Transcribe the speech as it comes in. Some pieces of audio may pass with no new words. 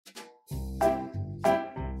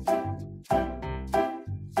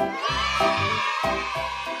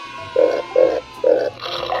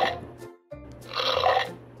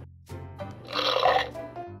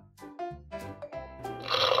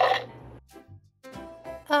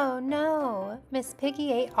Miss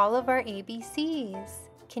Piggy ate all of our ABCs.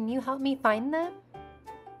 Can you help me find them?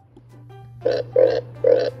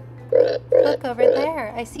 Look over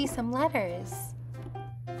there, I see some letters.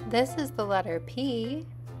 This is the letter P.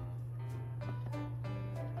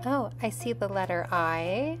 Oh, I see the letter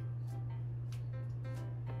I.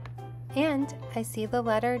 And I see the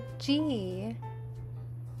letter G.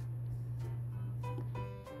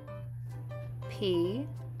 P-I-G,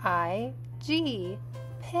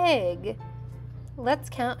 pig. Let's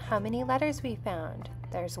count how many letters we found.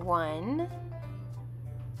 There's 1.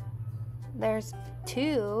 There's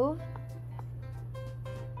 2.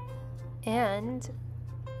 And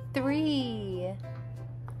 3.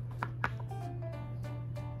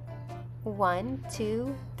 1,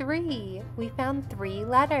 2, 3. We found 3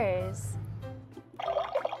 letters.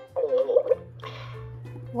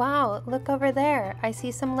 Wow, look over there. I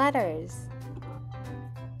see some letters.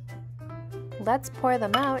 Let's pour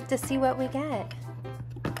them out to see what we get.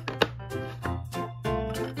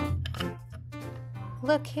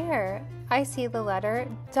 Look here. I see the letter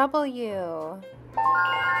W.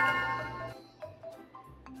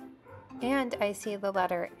 And I see the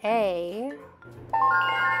letter A.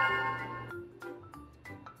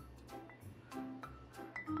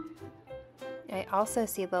 I also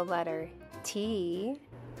see the letter T,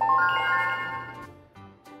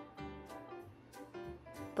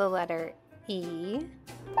 the letter E,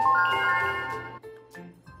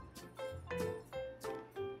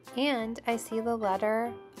 and I see the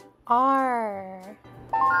letter R.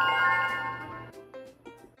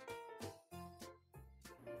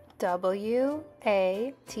 W-A-T-E-R,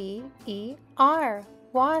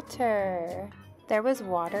 water. There was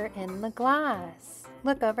water in the glass.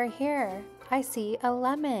 Look over here. I see a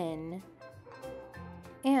lemon.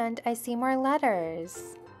 And I see more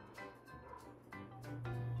letters.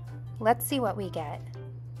 Let's see what we get.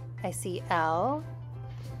 I see L.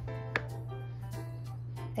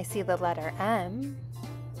 I see the letter M.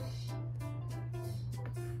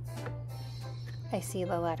 I see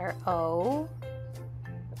the letter O.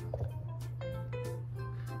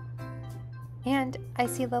 And I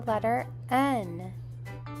see the letter N.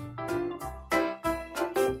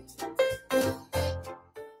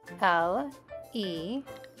 L-E-M-O-N.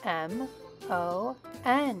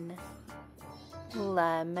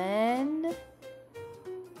 Lemon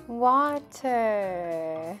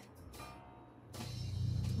water.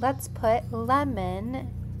 Let's put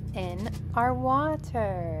lemon in our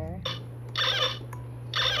water.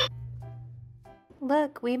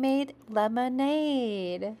 Look, we made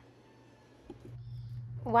lemonade.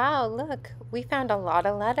 Wow, look, we found a lot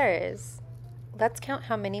of letters. Let's count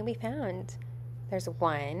how many we found. There's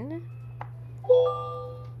 1,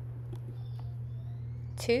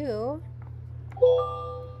 2,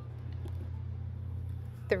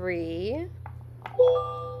 3,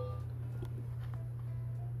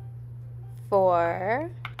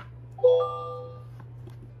 4,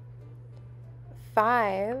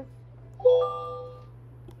 5,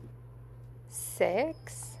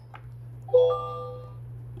 6,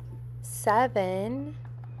 7,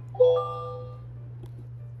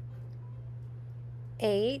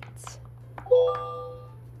 8,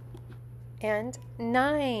 and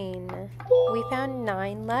 9. We found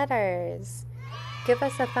 9 letters. Give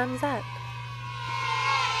us a thumbs up.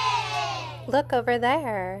 Look over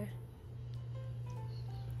there.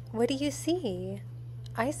 What do you see?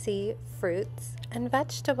 I see fruits and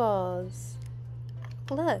vegetables.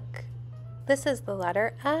 Look, this is the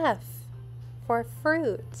letter F for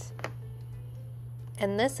fruit.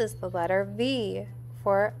 And this is the letter V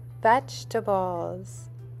for vegetables.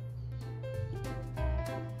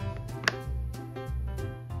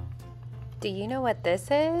 Do you know what this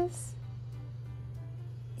is?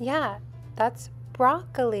 Yeah, that's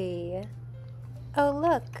broccoli. Oh,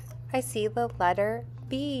 look, I see the letter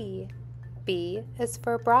B. B is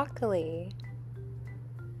for broccoli.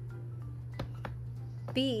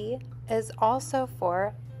 B is also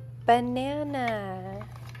for banana.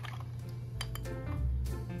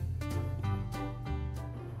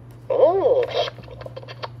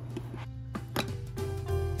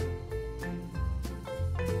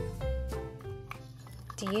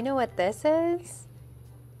 Do you know what this is?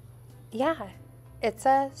 Yeah, it's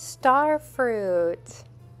a star fruit.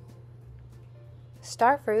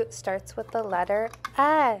 Star fruit starts with the letter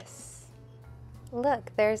S.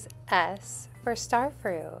 Look, there's S for star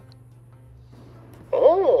fruit.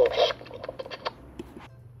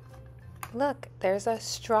 Look, there's a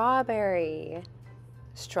strawberry.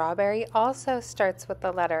 Strawberry also starts with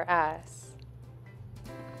the letter S.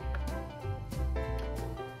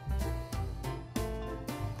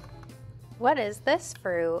 What is this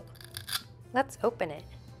fruit? Let's open it.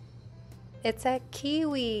 It's a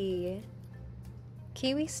kiwi.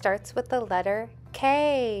 Kiwi starts with the letter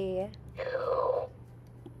K.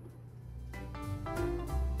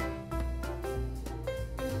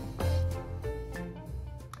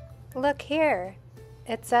 Look here.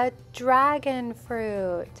 It's a dragon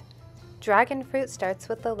fruit. Dragon fruit starts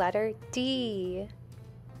with the letter D.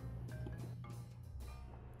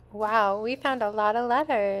 Wow, we found a lot of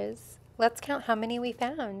letters. Let's count how many we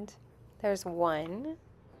found. There's 1,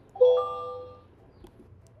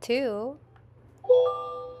 2,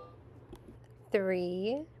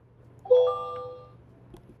 3,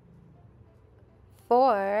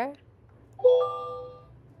 4,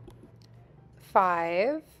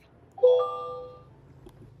 5,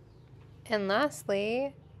 and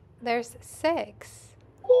lastly, there's 6.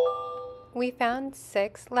 We found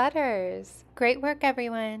 6 letters. Great work,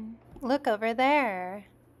 everyone. Look over there.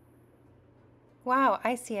 Wow,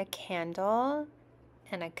 I see a candle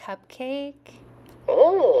and a cupcake.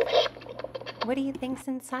 What do you think's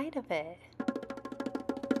inside of it?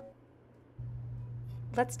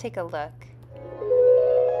 Let's take a look.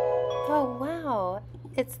 Oh, wow.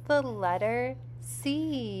 It's the letter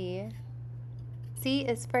C. C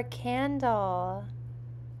is for candle.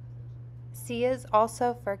 C is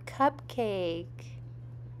also for cupcake.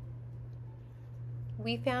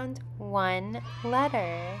 We found 1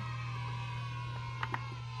 letter.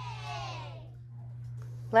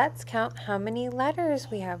 Let's count how many letters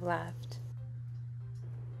we have left.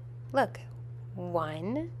 Look,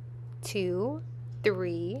 1, 2,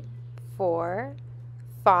 3, 4,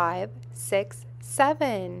 5, 6,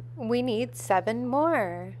 7. We need 7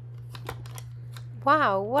 more.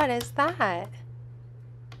 Wow, what is that?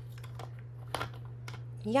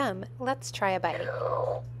 Yum, let's try a bite.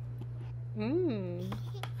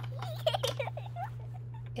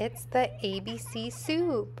 It's the ABC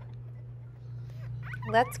soup.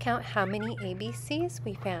 Let's count how many ABCs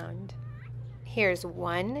we found. Here's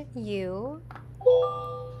 1 U,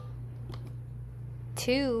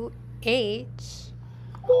 2 H,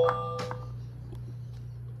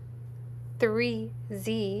 3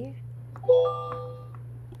 Z,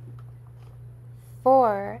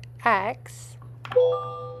 4 X,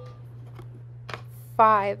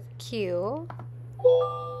 5 Q,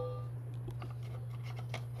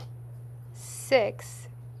 6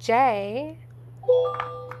 J,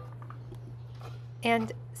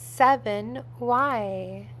 and 7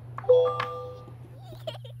 Y.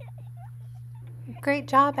 Great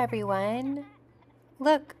job, everyone.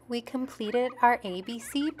 Look, we completed our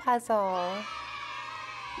ABC puzzle.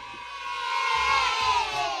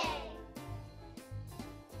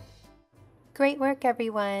 Great work,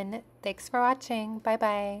 everyone. Thanks for watching.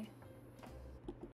 Bye-bye.